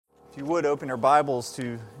If you would, open your Bibles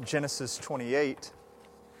to Genesis 28.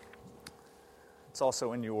 It's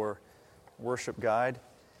also in your worship guide.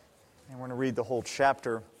 And we're going to read the whole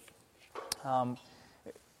chapter.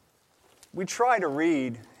 We try to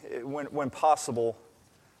read, when possible,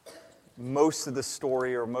 most of the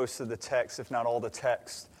story or most of the text, if not all the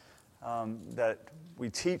text, that we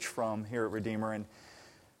teach from here at Redeemer.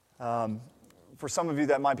 And for some of you,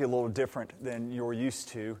 that might be a little different than you're used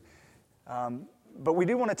to. But we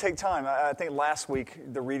do want to take time. I think last week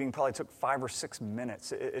the reading probably took 5 or 6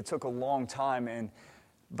 minutes. It took a long time,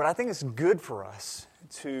 but I think it's good for us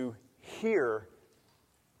to hear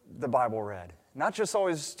the Bible read. Not just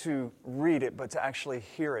always to read it, but to actually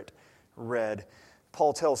hear it read.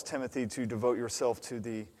 Paul tells Timothy to devote yourself to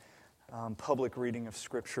the public reading of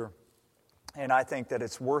Scripture. And I think that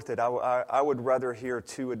it's worth it. I would rather hear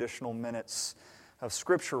 2 additional minutes of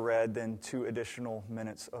Scripture read than 2 additional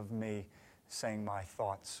minutes of me saying my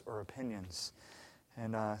thoughts or opinions.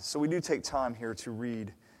 And so we do take time here to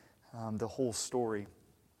read the whole story.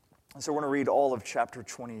 And so we're going to read all of chapter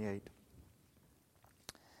 28.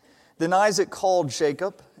 Then Isaac called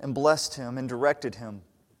Jacob and blessed him and directed him,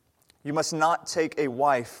 "You must not take a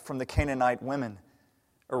wife from the Canaanite women.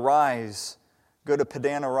 Arise, go to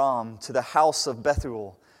Padan Aram, to the house of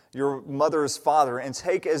Bethuel, your mother's father, and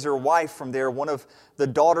take as your wife from there one of the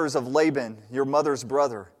daughters of Laban, your mother's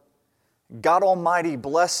brother. God Almighty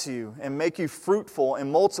bless you and make you fruitful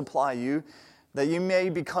and multiply you, that you may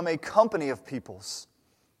become a company of peoples.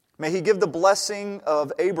 May He give the blessing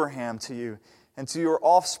of Abraham to you and to your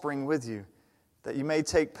offspring with you, that you may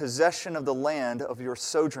take possession of the land of your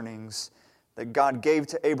sojournings that God gave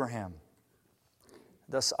to Abraham."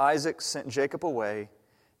 Thus Isaac sent Jacob away,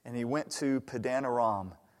 and he went to Padan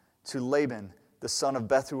Aram, to Laban, the son of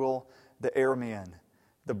Bethuel the Aramean,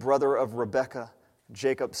 the brother of Rebekah,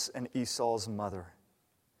 Jacob's and Esau's mother.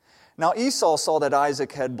 Now Esau saw that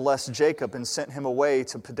Isaac had blessed Jacob and sent him away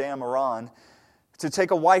to Padan Aram to take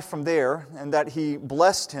a wife from there, and that he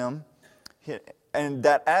blessed him, and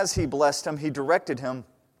that as he blessed him, he directed him,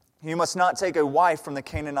 "You must not take a wife from the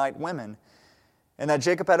Canaanite women." And that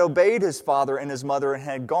Jacob had obeyed his father and his mother and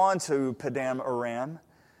had gone to Padan Aram.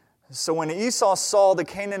 So when Esau saw the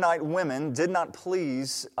Canaanite women did not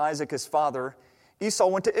please Isaac his father, Esau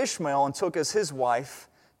went to Ishmael and took as his wife,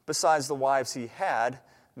 besides the wives he had,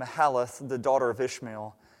 Mahalath, the daughter of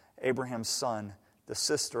Ishmael, Abraham's son, the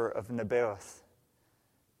sister of Nebaioth.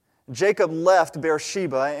 Jacob left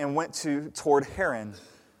Beersheba and went toward Haran.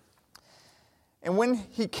 And when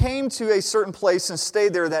he came to a certain place and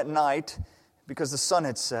stayed there that night, because the sun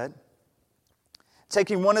had set,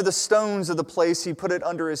 taking one of the stones of the place, he put it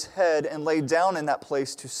under his head and lay down in that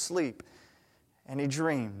place to sleep. And he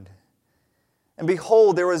dreamed. And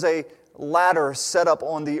behold, there was a ladder set up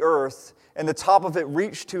on the earth, and the top of it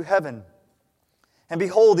reached to heaven. And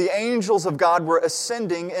behold, the angels of God were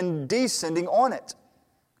ascending and descending on it.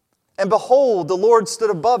 And behold, the Lord stood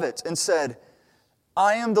above it and said,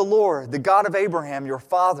 "I am the Lord, the God of Abraham, your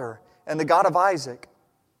father, and the God of Isaac.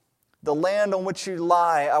 The land on which you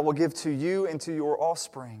lie I will give to you and to your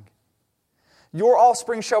offspring. Your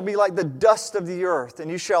offspring shall be like the dust of the earth, and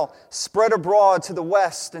you shall spread abroad to the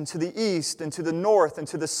west and to the east and to the north and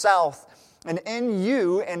to the south. And in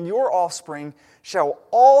you and your offspring shall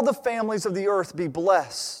all the families of the earth be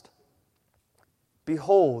blessed.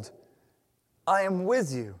 Behold, I am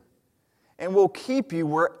with you and will keep you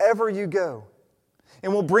wherever you go,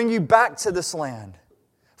 and will bring you back to this land.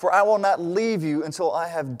 For I will not leave you until I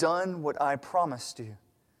have done what I promised you."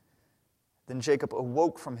 Then Jacob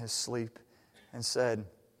awoke from his sleep and said,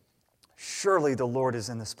 "Surely the Lord is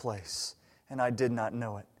in this place, and I did not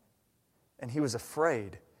know it." And he was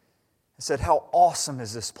afraid and said, "How awesome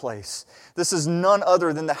is this place! This is none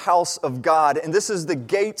other than the house of God, and this is the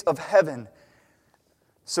gate of heaven."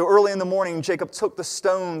 So early in the morning, Jacob took the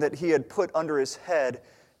stone that he had put under his head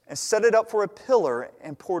and set it up for a pillar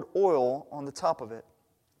and poured oil on the top of it.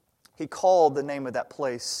 He called the name of that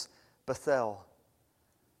place Bethel.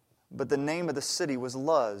 But the name of the city was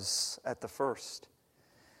Luz at the first.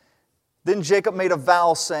 Then Jacob made a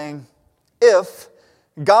vow, saying, "If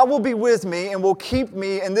God will be with me and will keep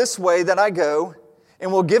me in this way that I go, and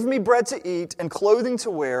will give me bread to eat and clothing to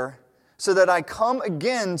wear, so that I come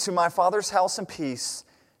again to my father's house in peace,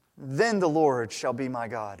 then the Lord shall be my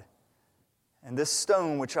God. And this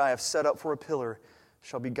stone which I have set up for a pillar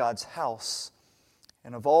shall be God's house.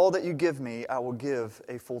 And of all that you give me, I will give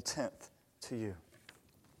a full tenth to you."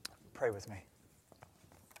 Pray with me.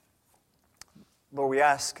 Lord, we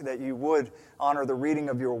ask that you would honor the reading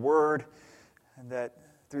of your word, and that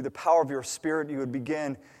through the power of your Spirit you would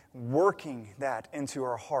begin working that into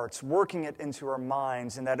our hearts, working it into our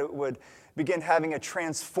minds, and that it would begin having a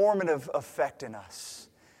transformative effect in us.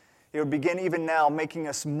 It would begin even now making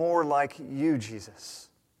us more like you, Jesus.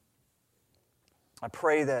 I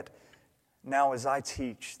pray that now as I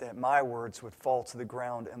teach, that my words would fall to the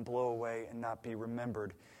ground and blow away and not be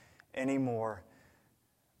remembered anymore.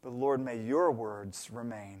 But Lord, may your words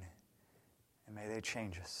remain, and may they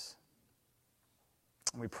change us.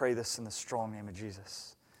 And we pray this in the strong name of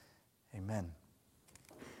Jesus. Amen.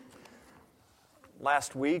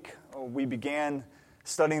 Last week, we began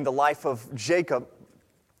studying the life of Jacob.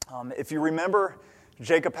 If you remember,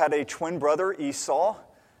 Jacob had a twin brother, Esau,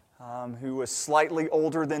 who was slightly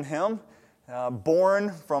older than him,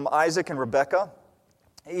 born from Isaac and Rebekah.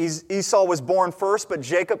 Esau was born first, but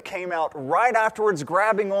Jacob came out right afterwards,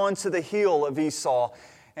 grabbing onto the heel of Esau.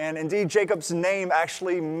 And indeed, Jacob's name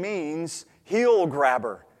actually means heel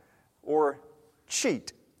grabber or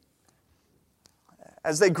cheat.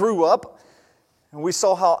 As they grew up, we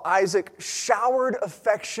saw how Isaac showered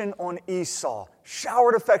affection on Esau,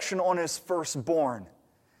 showered affection on his firstborn.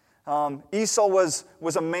 Esau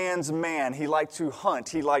was a man's man. He liked to hunt.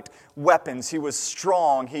 He liked weapons. He was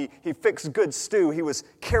strong. He fixed good stew. He was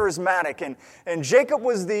charismatic. And Jacob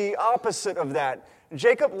was the opposite of that.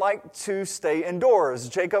 Jacob liked to stay indoors.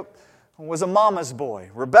 Jacob was a mama's boy.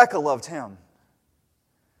 Rebekah loved him.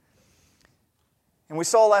 And we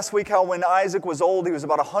saw last week how when Isaac was old, he was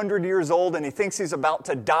about 100 years old, and he thinks he's about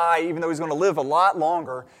to die, even though he's going to live a lot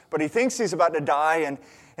longer. But he thinks he's about to die,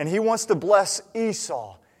 and he wants to bless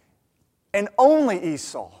Esau. And only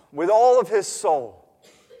Esau, with all of his soul.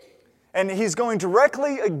 And he's going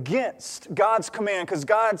directly against God's command, because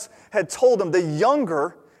God had told him the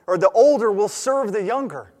younger, or the older, will serve the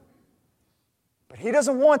younger. But he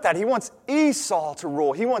doesn't want that. He wants Esau to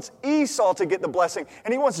rule. He wants Esau to get the blessing.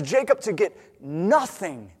 And he wants Jacob to get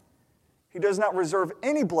nothing. He does not reserve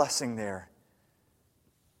any blessing there.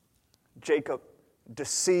 Jacob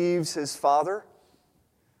deceives his father,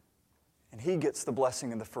 and he gets the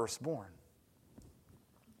blessing of the firstborn.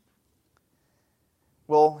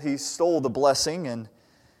 Well, he stole the blessing, and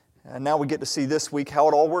now we get to see this week how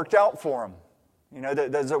it all worked out for him. You know,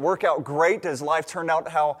 does it work out great? Does life turn out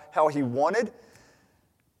how he wanted?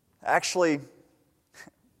 Actually,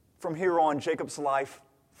 from here on, Jacob's life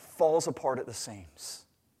falls apart at the seams.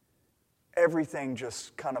 Everything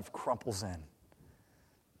just kind of crumples in.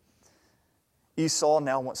 Esau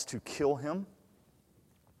now wants to kill him.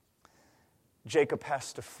 Jacob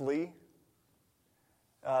has to flee.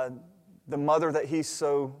 The mother that he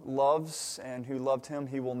so loves and who loved him,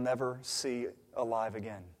 he will never see alive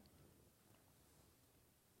again.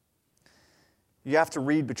 You have to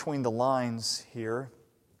read between the lines here.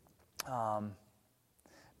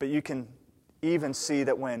 But you can even see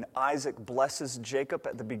that when Isaac blesses Jacob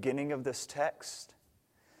at the beginning of this text,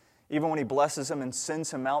 even when he blesses him and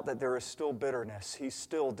sends him out, that there is still bitterness. He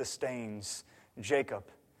still disdains Jacob.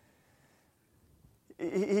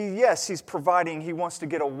 He's providing, he wants to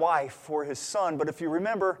get a wife for his son. But if you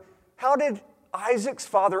remember, how did Isaac's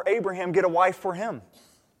father Abraham get a wife for him?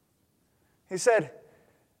 He said,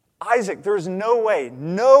 Isaac, there's no way,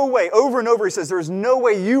 over and over he says, there's no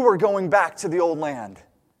way you are going back to the old land.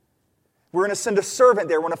 We're going to send a servant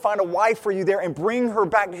there. We're going to find a wife for you there and bring her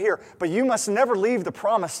back here. But you must never leave the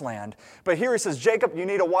promised land. But here he says, Jacob, you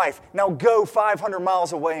need a wife. Now go 500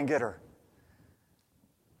 miles away and get her.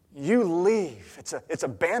 You leave. It's a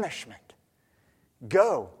banishment.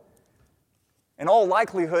 Go. In all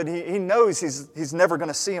likelihood, he knows he's never going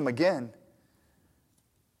to see him again.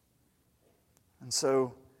 And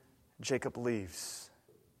so Jacob leaves.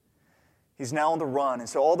 He's now on the run. And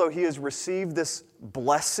so although he has received this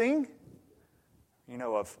blessing,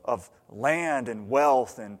 of land and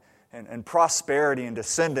wealth and prosperity and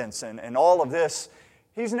descendants and all of this,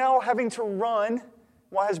 he's now having to run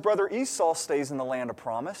while his brother Esau stays in the land of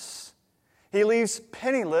promise. He leaves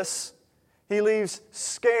penniless. He leaves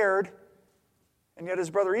scared. And yet his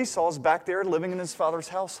brother Esau is back there living in his father's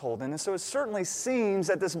household. And so it certainly seems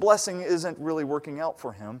that this blessing isn't really working out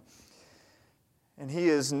for him. And he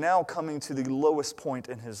is now coming to the lowest point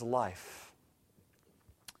in his life.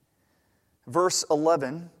 Verse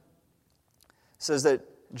 11 says that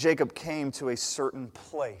Jacob came to a certain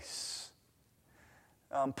place.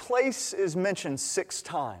 Place is mentioned 6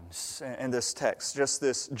 times in this text, just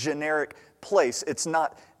this generic place. It's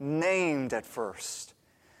not named at first.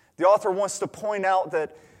 The author wants to point out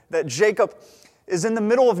that Jacob is in the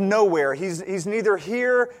middle of nowhere. He's neither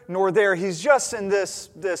here nor there. He's just in this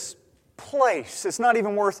place. It's not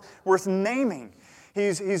even worth naming.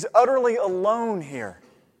 He's utterly alone here.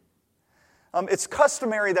 It's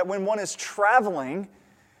customary that when one is traveling,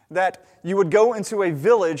 that you would go into a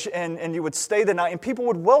village and you would stay the night, and people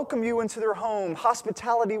would welcome you into their home.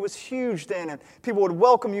 Hospitality was huge then, and people would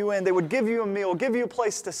welcome you in. They would give you a meal, give you a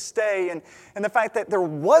place to stay. And the fact that there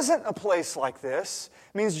wasn't a place like this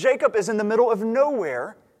means Jacob is in the middle of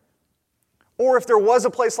nowhere. Or if there was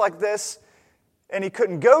a place like this and he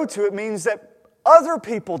couldn't go to it, means that other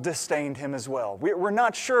people disdained him as well. We're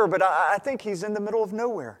not sure, but I think he's in the middle of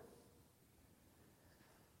nowhere.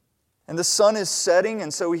 And the sun is setting,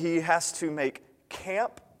 and so he has to make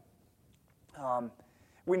camp.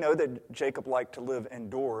 We know that Jacob liked to live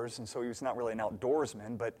indoors, and so he was not really an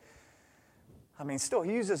outdoorsman, but still,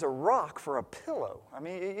 he uses a rock for a pillow.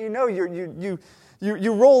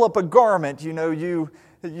 You roll up a garment, you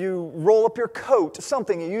roll up your coat,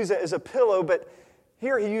 something, you use it as a pillow, but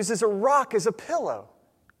here he uses a rock as a pillow.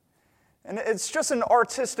 And it's just an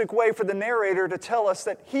artistic way for the narrator to tell us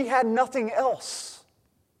that he had nothing else.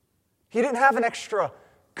 He didn't have an extra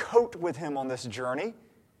coat with him on this journey.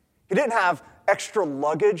 He didn't have extra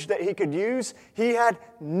luggage that he could use. He had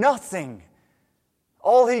nothing.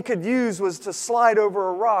 All he could use was to slide over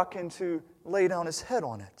a rock and to lay down his head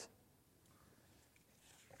on it.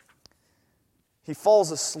 He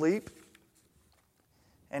falls asleep,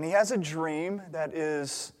 and he has a dream that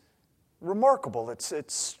is remarkable. It's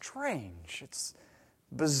strange. It's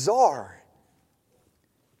bizarre.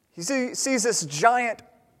 He sees this giant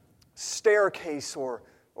staircase or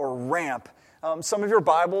ramp. Some of your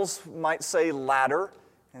Bibles might say ladder,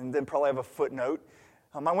 and then probably have a footnote.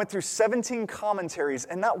 I went through 17 commentaries,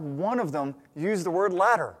 and not one of them used the word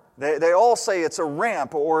ladder. They all say it's a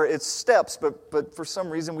ramp or it's steps, but for some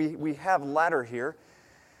reason we have ladder here.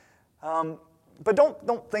 But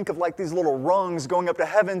don't think of like these little rungs going up to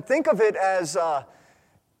heaven. Think of it as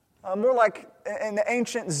more like an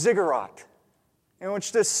ancient ziggurat, in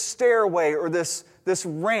which this stairway or this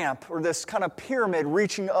ramp or this kind of pyramid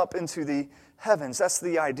reaching up into the heavens. That's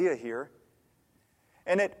the idea here.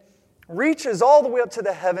 And it reaches all the way up to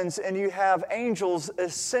the heavens, and you have angels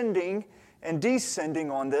ascending and descending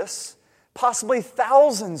on this, possibly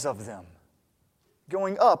thousands of them,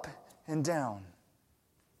 going up and down.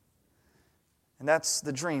 And that's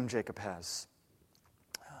the dream Jacob has.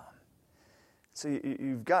 So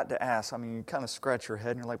you've got to ask, you kind of scratch your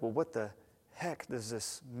head and you're like, well, what the heck does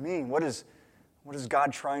this mean? What is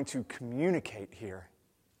God trying to communicate here?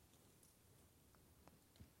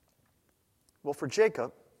 Well, for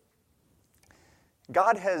Jacob,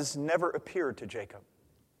 God has never appeared to Jacob.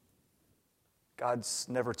 God's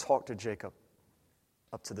never talked to Jacob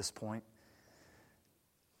up to this point.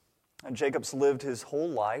 And Jacob's lived his whole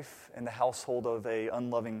life in the household of an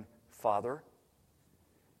unloving father.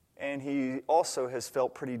 And he also has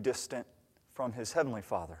felt pretty distant from his heavenly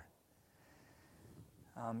Father.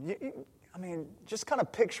 Just kind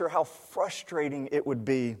of picture how frustrating it would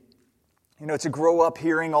be, to grow up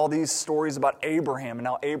hearing all these stories about Abraham, and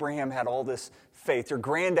how Abraham had all this faith. Your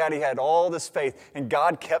granddaddy had all this faith, and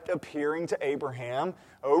God kept appearing to Abraham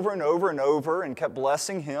over and over and over and kept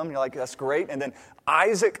blessing him. You're like, that's great. And then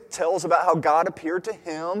Isaac tells about how God appeared to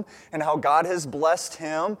him and how God has blessed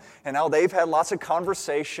him and how they've had lots of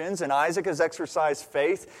conversations, and Isaac has exercised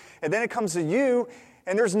faith. And then it comes to you,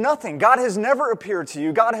 and there's nothing. God has never appeared to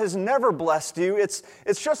you. God has never blessed you. It's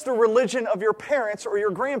just the religion of your parents or your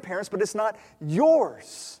grandparents, but it's not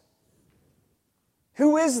yours.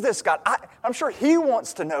 Who is this God? I'm sure he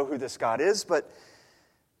wants to know who this God is, but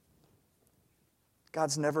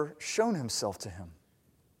God's never shown himself to him.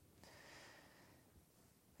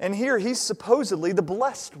 And here he's supposedly the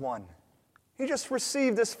blessed one. He just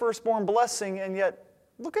received this firstborn blessing, and yet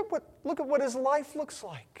look at what his life looks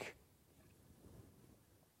like.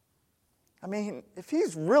 If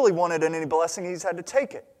he's really wanted any blessing, he's had to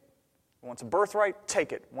take it. He wants a birthright,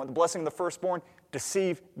 take it. Want the blessing of the firstborn,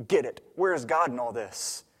 deceive, get it. Where is God in all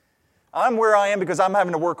this? I'm where I am because I'm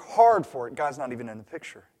having to work hard for it. God's not even in the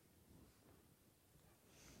picture.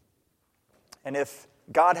 And if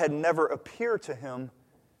God had never appeared to him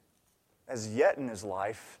as yet in his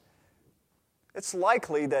life, it's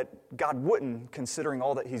likely that God wouldn't, considering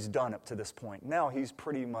all that he's done up to this point. Now he's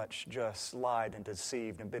pretty much just lied and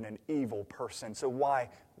deceived and been an evil person. So why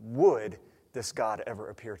would this God ever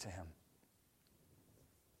appear to him?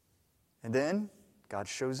 And then God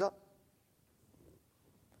shows up.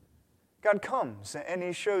 God comes and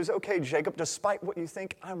he shows, okay, Jacob, despite what you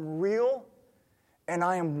think, I'm real and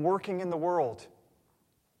I am working in the world.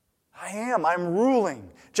 I'm ruling.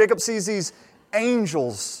 Jacob sees these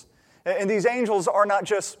angels. And these angels are not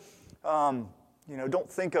just, don't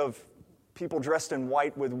think of people dressed in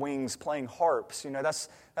white with wings playing harps.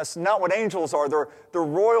 That's not what angels are. They're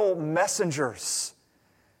royal messengers.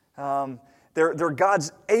 They're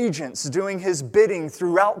God's agents doing His bidding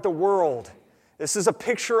throughout the world. This is a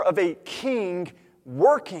picture of a king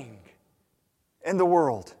working in the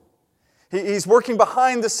world. He's working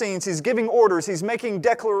behind the scenes. He's giving orders. He's making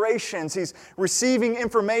declarations. He's receiving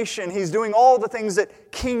information. He's doing all the things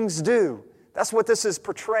that kings do. That's what this is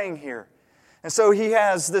portraying here. And so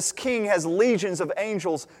this king has legions of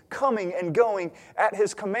angels coming and going at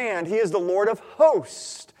his command. He is the Lord of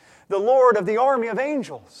hosts, the Lord of the army of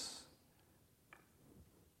angels.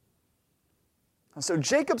 And so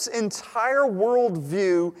Jacob's entire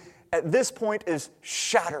worldview at this point is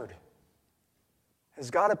shattered.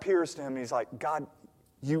 As God appears to him, he's like, God,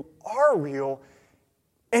 you are real,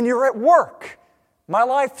 and you're at work. My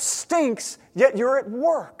life stinks, yet you're at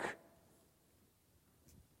work.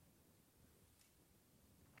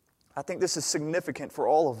 I think this is significant for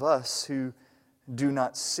all of us who do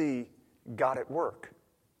not see God at work.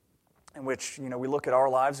 In which, we look at our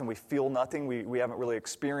lives and we feel nothing. We haven't really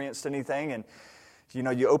experienced anything. And,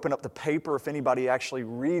 you open up the paper, if anybody actually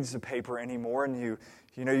reads the paper anymore, and you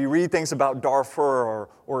read things about Darfur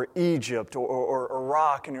or Egypt or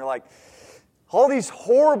Iraq, and you're like, all these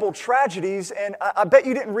horrible tragedies, and I bet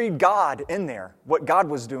you didn't read God in there, what God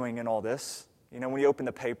was doing in all this, when you open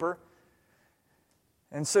the paper.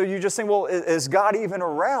 And so you just think, well, is God even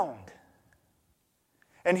around?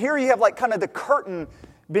 And here you have kind of the curtain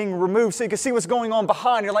being removed so you can see what's going on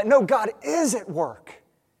behind. You're like, no, God is at work.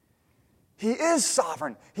 He is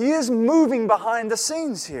sovereign. He is moving behind the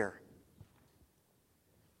scenes here.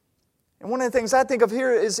 And one of the things I think of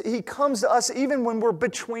here is He comes to us even when we're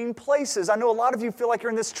between places. I know a lot of you feel like you're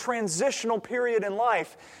in this transitional period in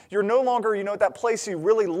life. You're no longer, at that place you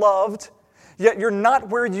really loved, yet you're not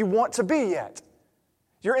where you want to be yet.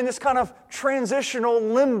 You're in this kind of transitional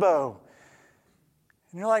limbo.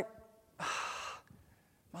 And you're like,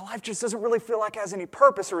 my life just doesn't really feel like it has any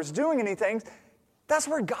purpose or is doing anything. That's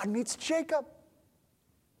where God meets Jacob.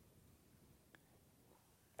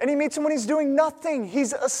 And He meets him when he's doing nothing.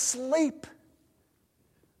 He's asleep.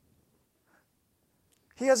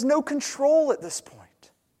 He has no control at this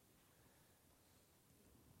point.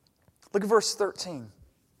 Look at verse 13.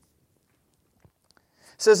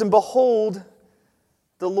 It says, and behold,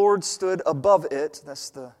 the Lord stood above it,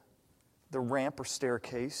 that's the ramp or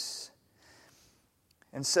staircase,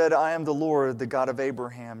 and said, I am the Lord, the God of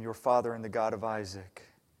Abraham, your father, and the God of Isaac.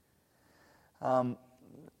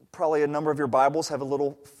 Probably a number of your Bibles have a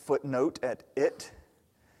little footnote at it.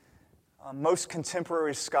 Most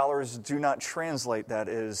contemporary scholars do not translate that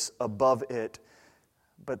as above it,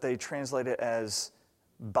 but they translate it as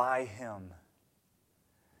by Him.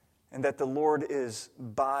 And that the Lord is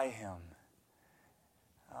by Him.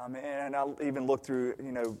 And I'll even look through,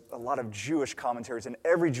 a lot of Jewish commentaries, and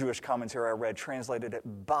every Jewish commentary I read translated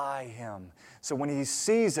it by Him. So when he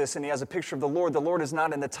sees this and he has a picture of the Lord is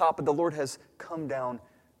not in the top, but the Lord has come down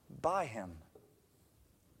by him.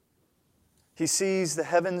 He sees the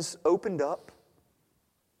heavens opened up,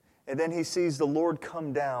 and then he sees the Lord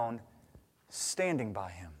come down standing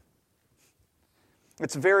by him.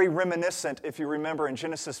 It's very reminiscent, if you remember in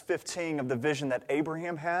Genesis 15, of the vision that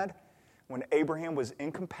Abraham had. When Abraham was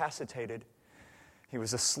incapacitated, he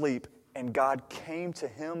was asleep, and God came to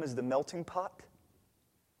him as the melting pot.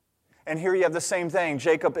 And here you have the same thing.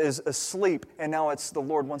 Jacob is asleep, and now it's the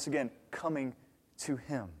Lord once again coming to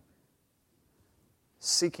him,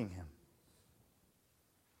 seeking him.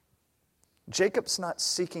 Jacob's not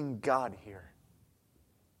seeking God here.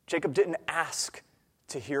 Jacob didn't ask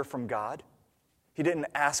to hear from God. He didn't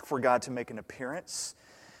ask for God to make an appearance.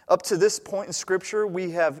 Up to this point in Scripture,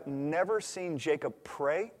 we have never seen Jacob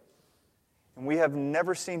pray, and we have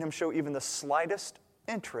never seen him show even the slightest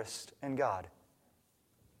interest in God.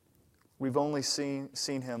 We've only seen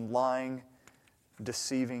him lying,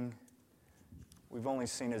 deceiving. We've only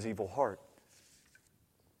seen his evil heart.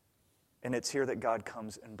 And it's here that God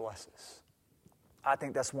comes and blesses. I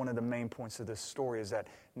think that's one of the main points of this story, is that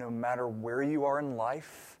no matter where you are in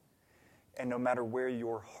life, and no matter where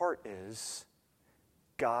your heart is,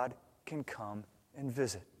 God can come and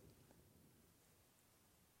visit.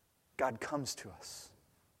 God comes to us.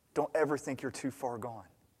 Don't ever think you're too far gone.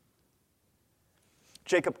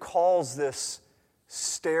 Jacob calls this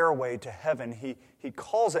stairway to heaven, he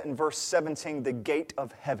calls it in verse 17 the gate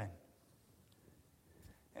of heaven.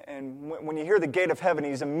 And when you hear the gate of heaven,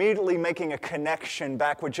 he's immediately making a connection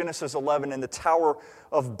back with Genesis 11 and the Tower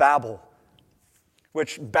of Babel,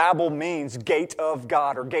 which Babel means gate of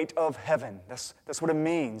God or gate of heaven. That's what it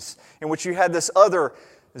means. In which you had this other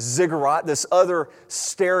ziggurat, this other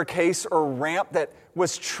staircase or ramp that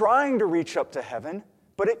was trying to reach up to heaven,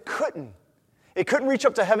 but it couldn't. It couldn't reach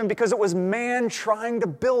up to heaven because it was man trying to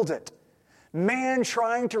build it. Man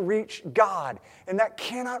trying to reach God, and that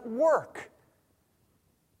cannot work.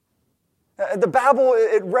 The Babel,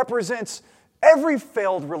 it represents every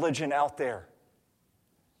failed religion out there.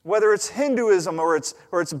 Whether it's Hinduism or it's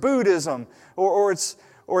Buddhism or it's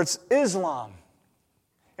Islam,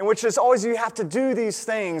 in which it's always you have to do these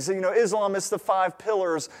things. Islam is the 5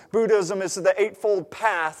 pillars. Buddhism is the 8-fold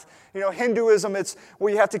path. Hinduism, it's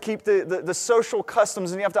where you have to keep the social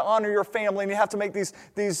customs and you have to honor your family and you have to make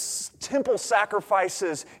these temple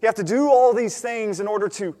sacrifices. You have to do all these things in order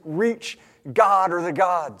to reach God or the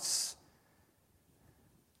gods.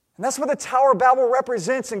 And that's what the Tower of Babel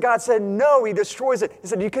represents. And God said, no, He destroys it. He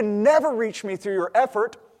said, you can never reach me through your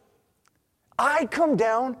effort. I come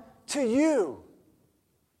down to you.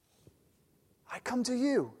 I come to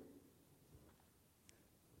you.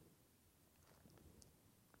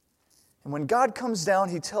 And when God comes down,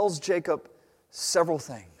 He tells Jacob several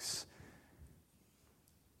things.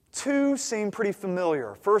 2 seem pretty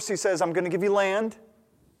familiar. First, He says, I'm going to give you land.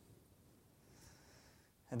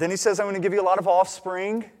 And then He says, I'm going to give you a lot of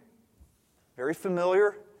offspring. Very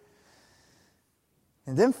familiar.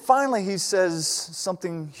 And then finally He says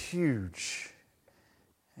something huge.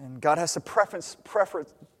 And God has to preface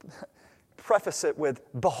it with,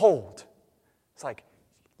 behold. It's like,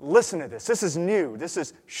 listen to this. This is new. This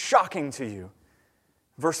is shocking to you.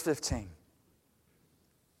 Verse 15.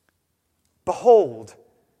 Behold,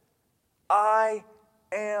 I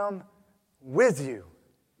am with you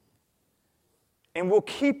and will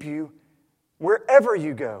keep you wherever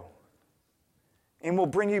you go and will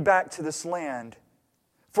bring you back to this land.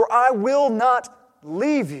 For I will not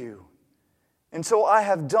leave you until I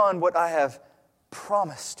have done what I have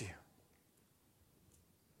promised you.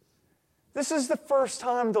 This is the first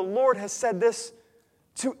time the Lord has said this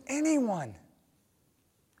to anyone.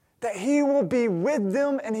 That He will be with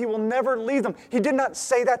them and He will never leave them. He did not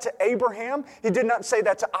say that to Abraham. He did not say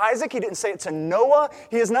that to Isaac. He didn't say it to Noah.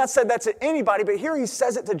 He has not said that to anybody. But here He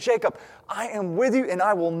says it to Jacob. I am with you and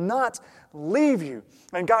I will not leave you.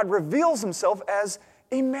 And God reveals Himself as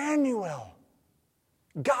Emmanuel.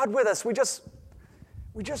 God with us. We just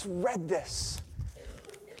read this.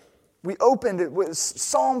 We opened it with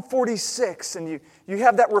Psalm 46, and you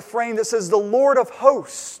have that refrain that says, the Lord of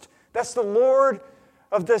hosts. That's the Lord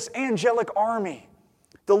of this angelic army.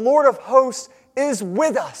 The Lord of hosts is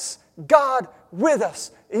with us. God with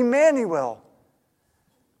us. Emmanuel.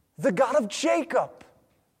 The God of Jacob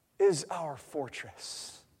is our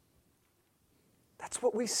fortress. That's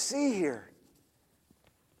what we see here.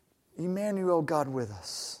 Emmanuel, God with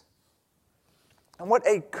us. And what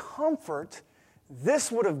a comfort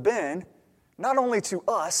this would have been, not only to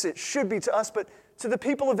us, it should be to us, but to the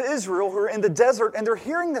people of Israel who are in the desert and they're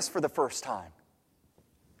hearing this for the first time.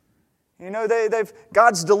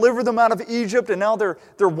 God's delivered them out of Egypt and now they're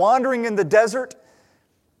wandering in the desert.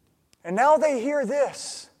 And now they hear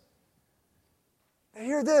this. They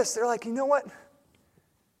hear this. They're like, you know what?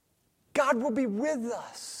 God will be with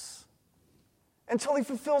us. Until He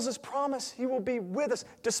fulfills His promise, He will be with us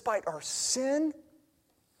despite our sin,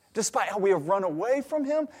 despite how we have run away from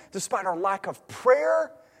Him, despite our lack of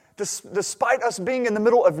prayer, despite us being in the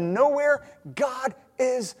middle of nowhere, God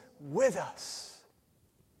is with us.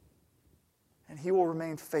 And He will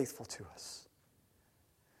remain faithful to us.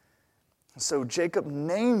 And so Jacob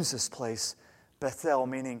names this place Bethel,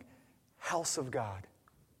 meaning house of God.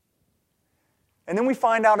 And then we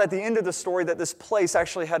find out at the end of the story that this place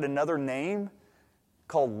actually had another name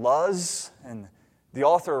called Luz. And the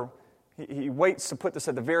author, he waits to put this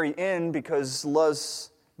at the very end because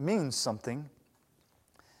Luz means something.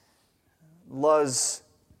 Luz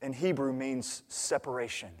in Hebrew means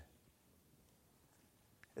separation.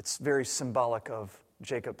 It's very symbolic of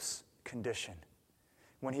Jacob's condition.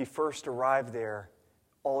 When he first arrived there,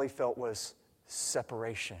 all he felt was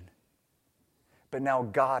separation. But now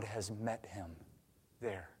God has met him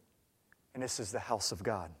there. And this is the house of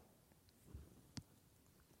God.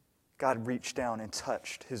 God reached down and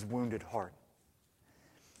touched his wounded heart.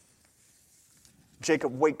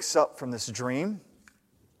 Jacob wakes up from this dream.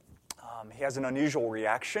 He has an unusual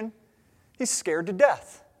reaction. He's scared to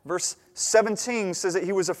death. Verse 17 says that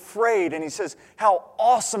he was afraid, and he says, how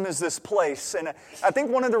awesome is this place? And I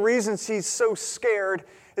think one of the reasons he's so scared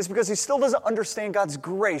is because he still doesn't understand God's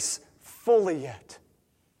grace fully yet.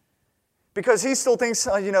 Because he still thinks,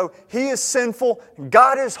 he is sinful,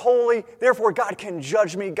 God is holy, therefore God can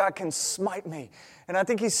judge me, God can smite me. And I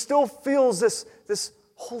think he still feels this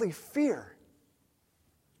holy fear.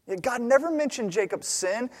 Yet God never mentioned Jacob's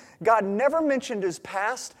sin. God never mentioned his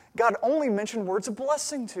past. God only mentioned words of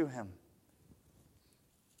blessing to him.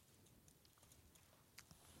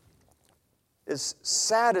 as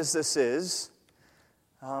sad as this is,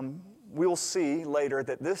 we will see later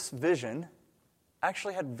that this vision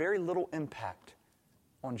actually had very little impact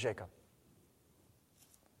on Jacob.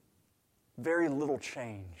 Very little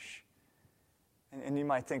change. And you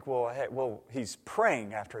might think, well, hey, he's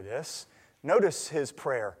praying after this. Notice his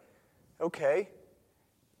prayer. Okay,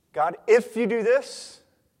 God, if you do this,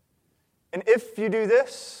 and if you do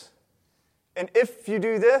this, and if you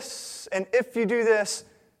do this, and if you do this,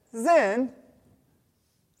 then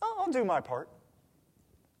I'll do my part.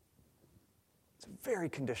 It's a very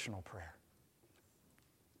conditional prayer.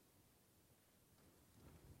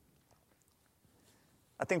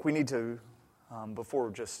 I think we need to,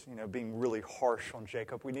 before just being really harsh on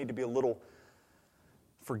Jacob, we need to be a little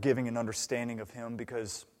forgiving and understanding of him,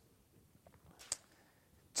 because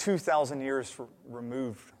 2,000 years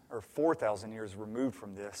removed, or 4,000 years removed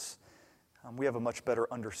from this, we have a much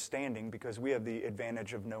better understanding because we have the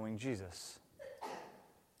advantage of knowing Jesus,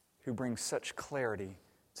 who brings such clarity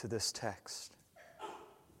to this text.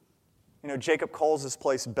 Jacob calls this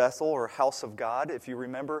place Bethel, or house of God. If you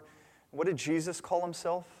remember, what did Jesus call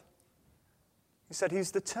himself? He said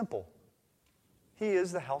he's the temple. He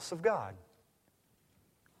is the house of God.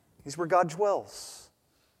 He's where God dwells.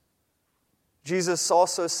 Jesus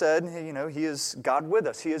also said, he is God with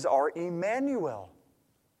us. He is our Emmanuel,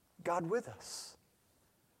 God with us.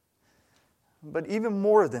 But even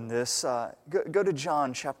more than this, go to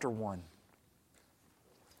John chapter 1.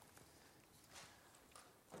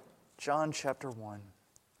 John chapter 1.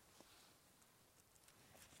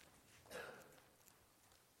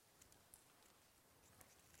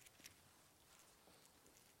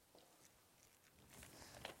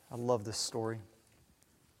 I love this story.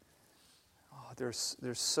 Oh, there's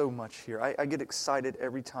so much here. I get excited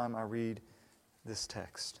every time I read this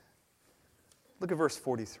text. Look at verse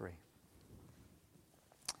 43.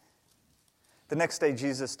 The next day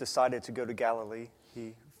Jesus decided to go to Galilee.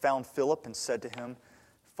 He found Philip and said to him,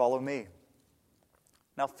 "Follow me."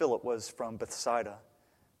 Now Philip was from Bethsaida,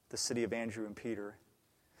 the city of Andrew and Peter.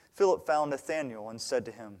 Philip found Nathanael and said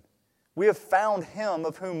to him, "We have found him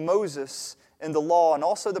of whom Moses in the law and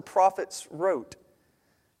also the prophets wrote,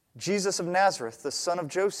 Jesus of Nazareth, the son of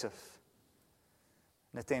Joseph."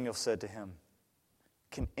 Nathanael said to him,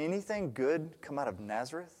 "Can anything good come out of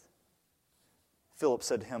Nazareth?" Philip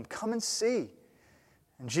said to him, "Come and see."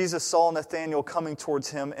 And Jesus saw Nathanael coming towards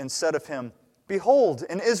him and said of him, "Behold,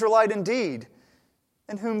 an Israelite indeed,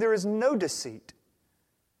 in whom there is no deceit."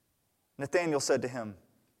 Nathanael said to him,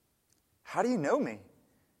 "How do you know me?"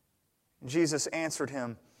 Jesus answered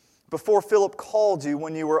him, "Before Philip called you,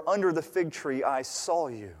 when you were under the fig tree, I saw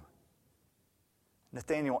you."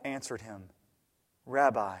 Nathanael answered him,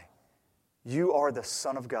 "Rabbi, you are the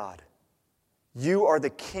Son of God. You are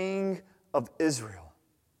the King of Israel."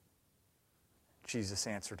 Jesus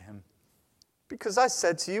answered him, "Because I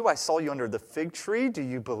said to you, I saw you under the fig tree, do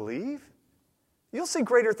you believe? You'll see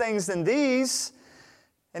greater things than these."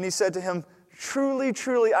 And he said to him, "Truly,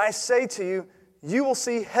 truly, I say to you, you will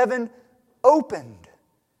see heaven opened,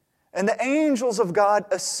 and the angels of God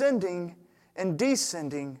ascending and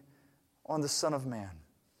descending on the Son of Man."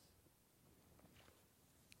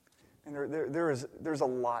 And there's a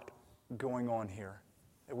lot going on here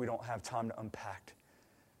that we don't have time to unpack.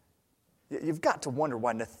 You've got to wonder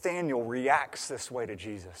why Nathanael reacts this way to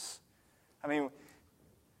Jesus. I mean,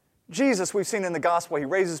 Jesus, we've seen in the gospel, he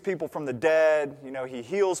raises people from the dead, he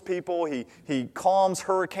heals people, he calms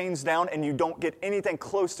hurricanes down, and you don't get anything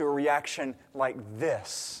close to a reaction like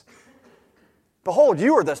this. "Behold,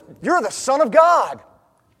 you're the Son of God."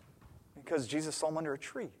 Because Jesus saw him under a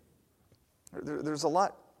tree. There's a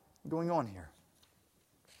lot going on here.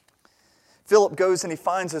 Philip goes and he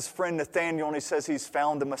finds his friend Nathanael and he says he's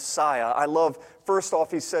found the Messiah. I love, first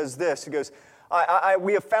off, he says this. He goes,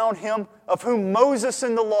 we have found him of whom Moses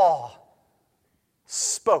in the law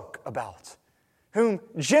spoke about. Whom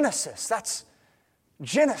Genesis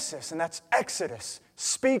and that's Exodus,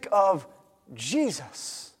 speak of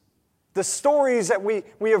Jesus. The stories that we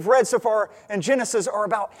have read so far in Genesis are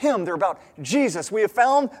about him. They're about Jesus. We have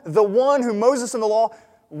found the one whom Moses in the law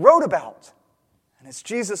wrote about. And it's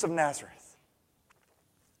Jesus of Nazareth.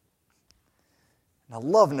 And I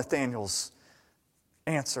love Nathanael's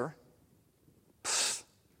answer.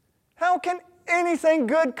 How can anything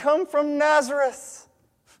good come from Nazareth?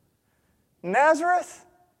 Nazareth?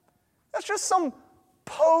 That's just some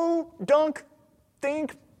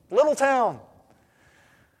po-dunk-think little town.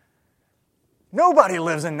 Nobody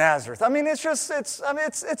lives in Nazareth. I mean, it's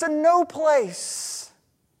a no place.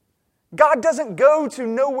 God doesn't go to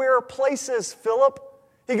nowhere places, Philip.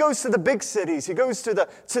 He goes to the big cities. He goes to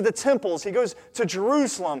the temples. He goes to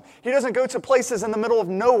Jerusalem. He doesn't go to places in the middle of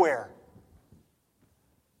nowhere.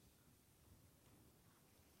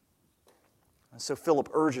 And so Philip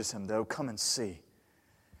urges him, though, come and see.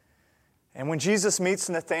 And when Jesus meets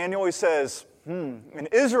Nathanael, he says, an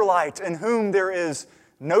Israelite in whom there is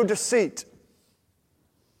no deceit.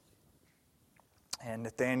 And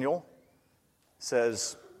Nathanael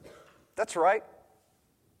says, that's right.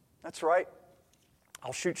 That's right.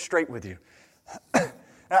 I'll shoot straight with you.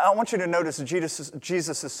 Now, I want you to notice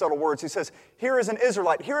Jesus' subtle words. He says, here is an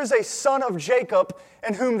Israelite. Here is a son of Jacob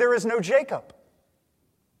in whom there is no Jacob.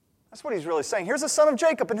 That's what he's really saying. Here's a son of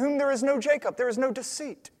Jacob in whom there is no Jacob. There is no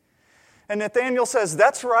deceit. And Nathanael says,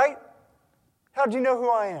 that's right. How do you know who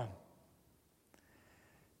I am?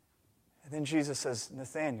 And then Jesus says,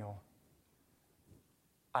 Nathanael,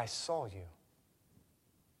 I saw you.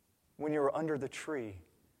 When you were under the tree,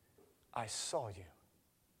 I saw you.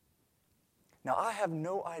 Now, I have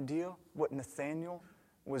no idea what Nathanael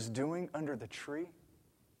was doing under the tree.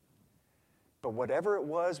 But whatever it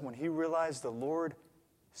was, when he realized the Lord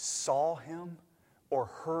saw him or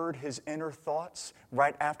heard his inner thoughts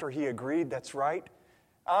right after he agreed, that's right,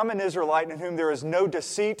 I'm an Israelite in whom there is no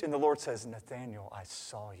deceit. And the Lord says, Nathanael, I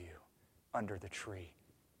saw you under the tree.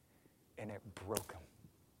 And it broke him.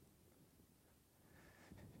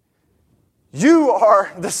 You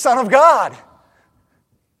are the Son of God.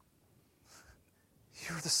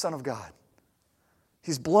 You're the Son of God.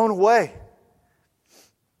 He's blown away.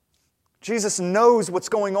 Jesus knows what's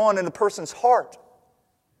going on in the person's heart.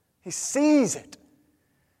 He sees it.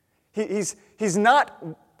 He's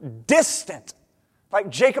not distant, like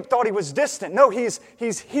Jacob thought he was distant. No, he's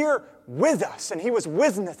here with us, and he was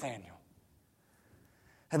with Nathanael.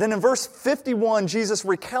 And then in verse 51, Jesus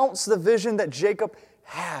recounts the vision that Jacob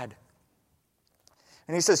had.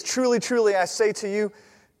 And he says, truly, truly, I say to you,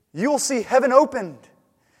 you will see heaven opened,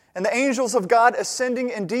 and the angels of God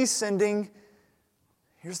ascending and descending.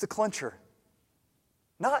 Here's the clincher.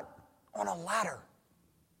 Not on a ladder.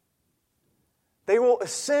 They will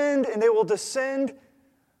ascend and they will descend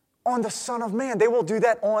on the Son of Man. They will do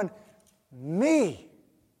that on me.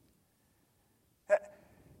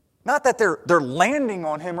 Not that they're landing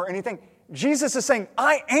on him or anything. Jesus is saying,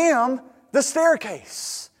 I am the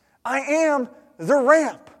staircase. I am the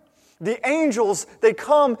ramp. The angels, they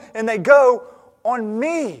come and they go on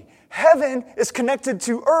me. Heaven is connected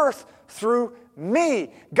to earth through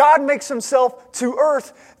me. God makes himself to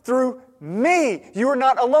earth through me. You are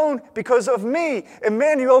not alone because of me.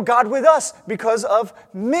 Emmanuel, God with us, because of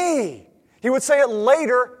me. He would say it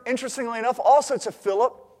later, interestingly enough, also to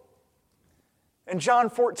Philip. In John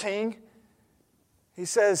 14, he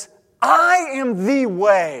says, I am the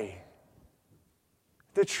way,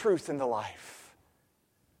 the truth, and the life.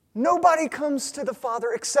 Nobody comes to the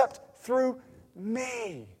Father except through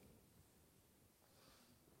me.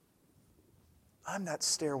 I'm that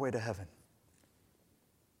stairway to heaven.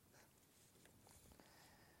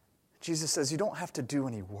 Jesus says, you don't have to do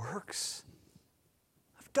any works.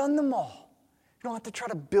 I've done them all. You don't have to try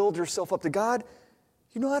to build yourself up to God.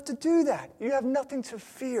 You don't have to do that. You have nothing to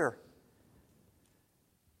fear.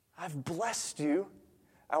 I've blessed you.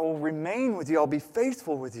 I will remain with you. I'll be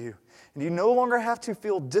faithful with you. And you no longer have to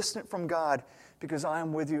feel distant from God because I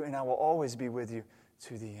am with you and I will always be with you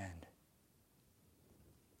to the end.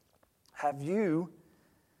 Have you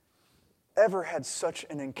ever had such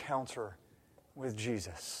an encounter with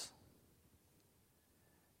Jesus?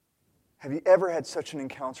 Have you ever had such an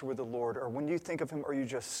encounter with the Lord? Or when you think of him, are you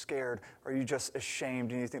just scared? Are you just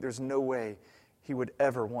ashamed and you think there's no way he would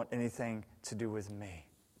ever want anything to do with me?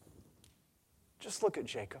 Just look at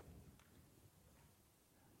Jacob.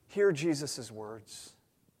 Hear Jesus' words.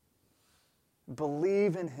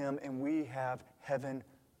 Believe in him and we have heaven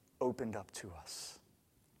opened up to us.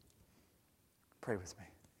 Pray with me.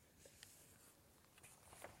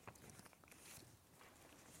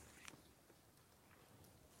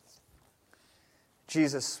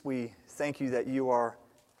 Jesus, we thank you that you are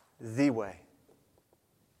the way.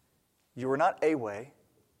 You are not a way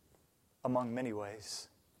among many ways,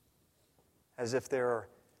 as if there are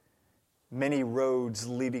many roads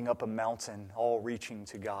leading up a mountain, all reaching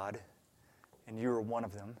to God, and you are one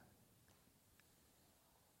of them.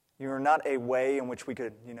 You are not a way in which we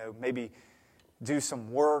could, maybe do some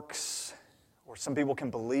works, or some people can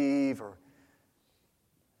believe, or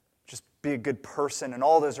just be a good person, and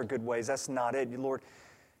all those are good ways. That's not it. Lord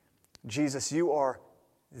Jesus, you are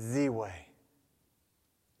the way.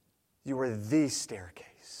 You are the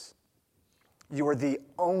staircase. You are the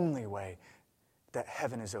only way that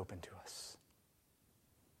heaven is open to us.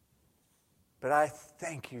 But I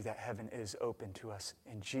thank you that heaven is open to us.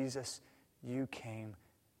 And Jesus, you came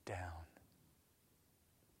down.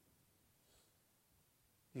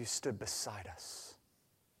 You stood beside us.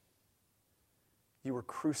 You were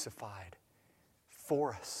crucified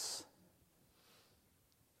for us.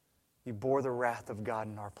 You bore the wrath of God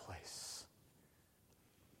in our place.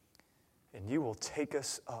 And you will take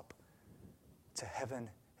us up to heaven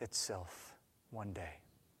itself one day.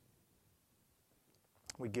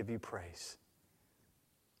 We give you praise.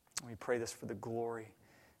 We pray this for the glory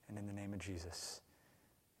and in the name of Jesus.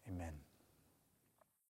 Amen.